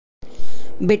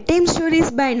Bedtime stories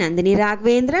by Nandini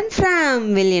Raghavendran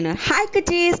from Villanur. Hi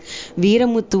Kachis!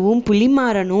 వీరముతుவும்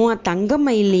పులిమారను ఆ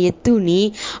తంగమయిల్ని ఎత్తుని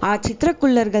ఆ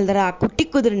చిత్రకుల్లర్గల ఆ కుట్టి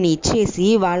కుదురుని ఇచ్చేసి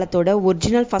వాళ్ళతోడ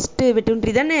ఒరిజినల్ ఫస్ట్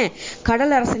పెట్టుంటుందనే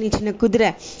కడల అరసనిచ్చిన కుదుర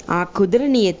ఆ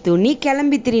కుదురని ఎత్తుని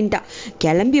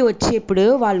కెలంబి వచ్చేప్పుడు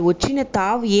వాళ్ళు వచ్చిన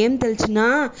తావు ఏం తెలిసినా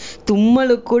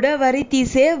తుమ్మలు కూడా వరి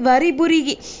తీసే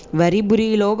వరి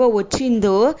బురిలోగా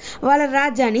వచ్చిందో వాళ్ళ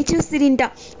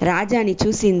రాజాని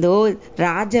చూసిందో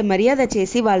రాజ మర్యాద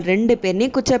చేసి వాళ్ళు 2 పేర్ని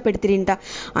కూర్చోపెడుతురింట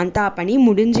అంతా పని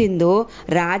ముడించిందో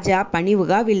రాజా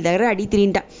పనివుగా వీళ్ళ దగ్గర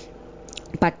అడిగితిరింట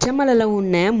పచ్చమలలో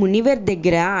ఉన్న మునివర్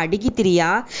దగ్గర అడిగితిరియా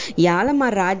యాల మా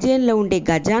రాజ్యంలో ఉండే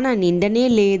గజానా నిండనే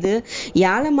లేదు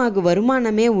యాల మాకు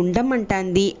వరుమానమే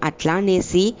ఉండమంటాంది అట్లా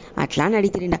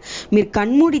అడిగితిరిండ మీరు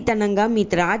కన్మూడితనంగా మీ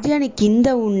రాజ్యానికి కింద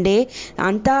ఉండే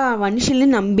అంతా మనుషుల్ని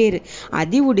నంబేరు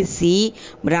అది ఉడిసి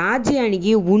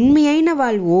రాజ్యానికి ఉண்மையான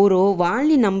వాళ్ళు ఓరో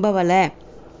వాళ్ళని నంబవల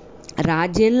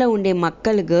రాజ్యంలో ఉండే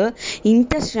మక్కలకు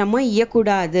ఇంత శ్రమ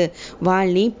ఇయ్యకూడదు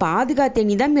వాళ్ళని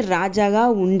పాదుగాతేనిదా మీరు రాజాగా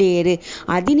ఉండేరు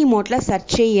అది నీ మోట్ల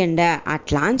సర్చ్ చెయ్యండి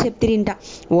అట్లా అని చెప్తిరింట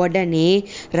ఉడనే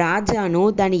రాజాను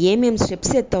దాని ఏమేం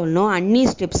స్టెప్స్ ఎత్తవలనో అన్ని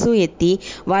స్టెప్స్ ఎత్తి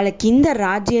వాళ్ళ కింద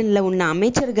రాజ్యంలో ఉన్న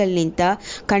అమేచర్గల్నింత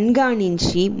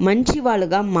కண்காணிంచి మంచి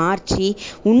వాళ్ళుగా మార్చి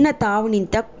ఉన్న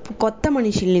తావునింత కొత్త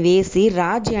మనుషుల్ని వేసి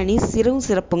రాజ్యాన్ని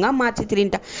సిరపుగా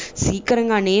మార్చితిరింట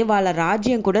శీకరంగానే వాళ్ళ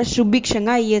రాజ్యం కూడా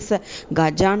సుభిక్షంగా అయ్యేస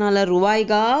గజానాల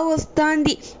రువాయిగా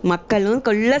వస్తాంది మక్కలు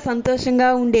కొల్ల సంతోషంగా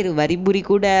ఉండేరు వరిబురి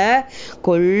కూడా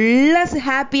కొల్ల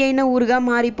హ్యాపీ అయిన ఊరుగా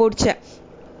మారిపోడ్చ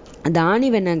దాని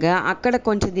వెనక అక్కడ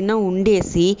కొంచెం దినం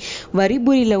ఉండేసి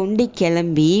వరిబురిలో ఉండి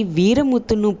కెలంబి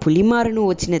వీరముత్తును పులిమారను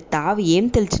వచ్చిన తావు ఏం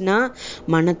తెలిసినా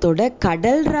మనతోడ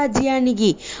கடல் ராஜ்யாనికి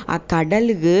ఆ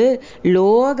கடலுக்கு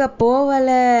లోగ పోవల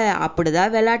అప్పుడుదా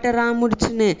వెలాట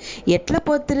రాముడిచును ఎట్లా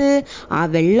పోతురు ఆ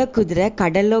వెள்ள కుదిర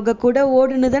கடల్లోగా కూడా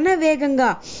ఓడునుదన వేగంగా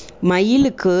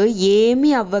మైలుకు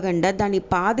ఏమీ అవ్వకుండా దాని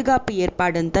పాదుగాపు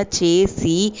ఏర్పాడంతా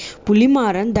చేసి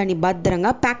పులిమారన్ దాన్ని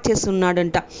భద్రంగా ప్యాక్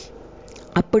చేస్తున్నాడంట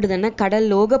అప్పుడుదన్న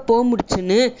కడల్లోగా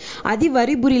పోముడుచును అది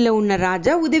వరిబురిలో ఉన్న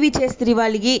రాజా ఉదవి చేస్త్రి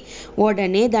వాళ్ళకి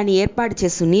ఉడనే దాన్ని ఏర్పాటు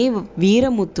చేసుని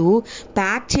వీరముతు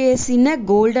ప్యాక్ చేసిన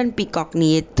గోల్డెన్ పీకాక్ని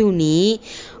ఎత్తుని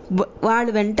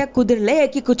వాడు వెంట కుదురులో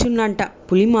ఎక్కి కూర్చున్నంట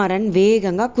పులిమారన్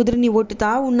వేగంగా కుదురుని ఒట్టుతా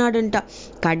ఉన్నాడంట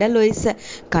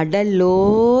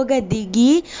కడల్లోగా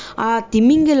దిగి ఆ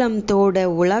తిమింగలంతోడ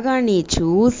ఉలగాని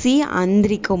చూసి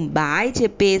అందరికం బాయ్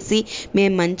చెప్పేసి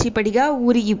మేం మంచిపడిగా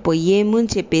ఊరికి పోయేము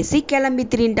అని చెప్పేసి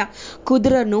కెలంబితిరింట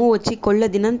కుదురను వచ్చి కొల్ల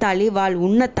దినం తాళి వాళ్ళు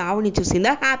ఉన్న తావుని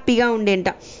చూసిందా హ్యాపీగా ఉండేంట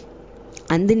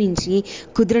అందునుంచి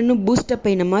కుదురను బూస్టప్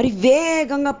అయిన మరి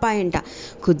వేగంగా పాయంట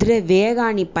కుదుర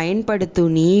వేగాన్ని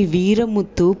పయనపడుతూని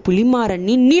వీరముత్తు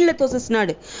పులిమారన్ని నీళ్ళ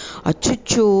తోసేసినాడు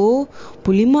అచ్చుచ్చో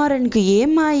పులిమారన్కి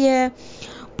ఏమాయ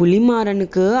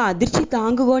పులిమారనుకు அதிர்ச்சி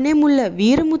தாங்குகோனே முல்ல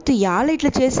వీరముత్తు యాల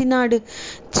ఇట్లా చేసినాడు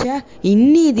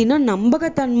ఇన్ని దినం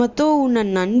నమ్మకతన్మతో ఉన్న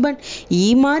నన్బన్ ఈ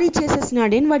మారి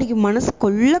చేసేసినాడేని వాడికి మనసు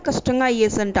కొల్ల కష్టంగా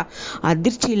అయ్యేసంట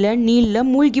அதிர்ச்சியில నీళ్ళ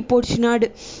మూழ்గి పోడ్చినాడు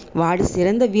వాడు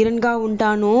సిరంద వీరన్గా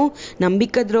ఉంటాను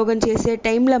నంబిక ద్రోగం చేసే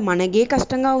టైంలో మనగే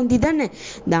కష్టంగా ఉంది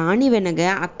దాని వెనక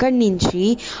అక్కడి నుంచి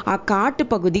ఆ కాటు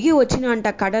పగుదికి వచ్చినంట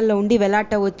కడల్లో ఉండి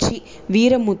వెలాట వచ్చి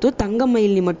వీరముత్తు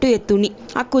తంగమయిల్ని మట్టు ఎత్తుని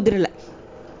ఆ కుదురల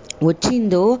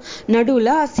వచ్చిందో నడువుల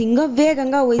ఆ సింగం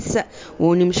వేగంగా వయస ఓ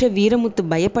నిమిషం వీరముత్తు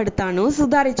భయపడతాను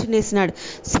సుధారించునేసినాడు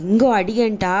సింగం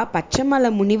అడిగంట పచ్చమల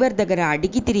మునివర్ దగ్గర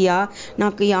అడిగితిరియా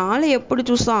నాకు యాల ఎప్పుడు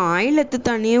చూసా ఆయిల్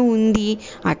ఎత్తుతానే ఉంది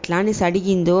అట్లానే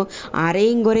అడిగిందో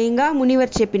అరేంగొరేంగా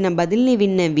మునివర్ చెప్పిన బదుల్ని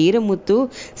విన్న వీరముత్తు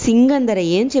సింగందర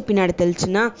ఏం చెప్పినాడు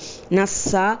తెలుసునా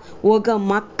నస్స ఒక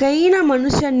మక్కైన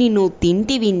మనుషన్ని నువ్వు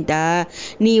తింటి వింట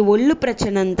నీ ఒళ్ళు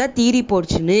ప్రచనంతా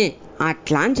తీరిపోడ్చును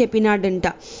అట్లా అని చెప్పినాడంట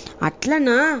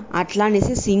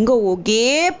అట్లానేసి సింగం ఒకే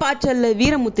పాచల్ల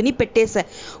వీరముత్తుని పెట్టేశా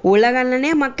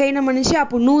ఉలగల్లనే మక్కైన మనిషి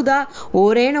అప్పుడు నువ్వుదా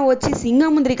ఓరైనా వచ్చి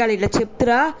సింగం ముందరికాలు ఇట్లా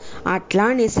చెప్తురా అట్లా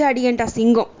అనేసి అడిగంట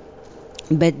సింగం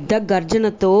పెద్ద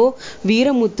గర్జనతో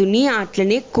వీరముత్తుని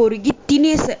అట్లనే కొరిగి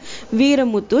తినేస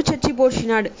వీరముత్తు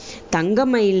చచ్చిపోడ్చినాడు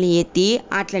తంగమయిల్ని ఎత్తి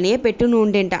అట్లనే పెట్టును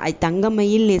ఉండేంట అది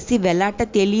తంగమయిల్నేసి వెలాట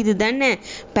తెలీదు దాన్నే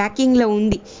ప్యాకింగ్లో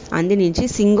ఉంది అందునుంచి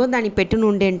సింగం దాన్ని పెట్టును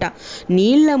ఉండేంట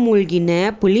నీళ్ళ మూழ்గిన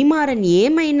పులిమారన్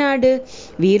ఏమైనాడు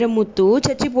వీరముత్తు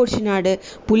చచ్చిపోడ్చినాడు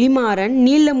పులిమారన్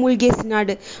నీళ్ళ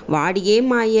మూழ்గేసినాడు వాడి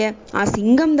ఏమాయ ఆ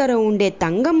సింగం ధర ఉండే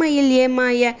తంగమయిల్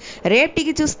ఏమాయ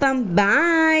రేపటికి చూస్తాం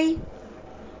బాయ్.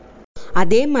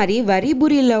 అదే మరి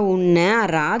వరిబురిలో ఉన్న ఆ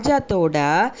రాజాతోడ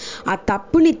ఆ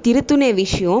తప్పుని తిరుతునే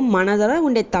విషయం మనదల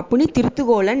ఉండే తప్పుని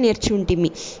తిరుతుకోవాలని నేర్చుంటిమి.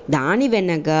 దాని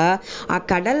వెనక ఆ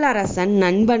కడల్ అరసన్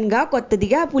నన్బన్గా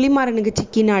కొత్తదిగా పులిమారనికి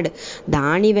చిక్కినాడు.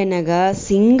 దాని వెనక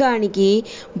సింగానికి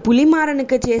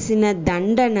పులిమారనికి చేసిన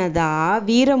దండనదా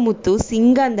వీరముత్తు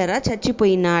సింగందర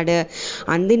చచ్చిపోయినాడు.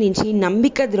 అందునుంచి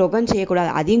నంబిక ద్రోహం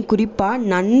చేయకూడదు, అది குறிப்பா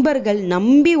நண்பர்கள்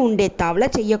நம்பி ఉండే తవల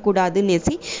చెయ్యకూడదు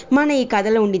అనేసి మన ఈ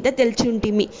కథలో ఉండితే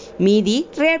తెలుసుంటిమి. మీది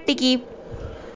రేపటికి.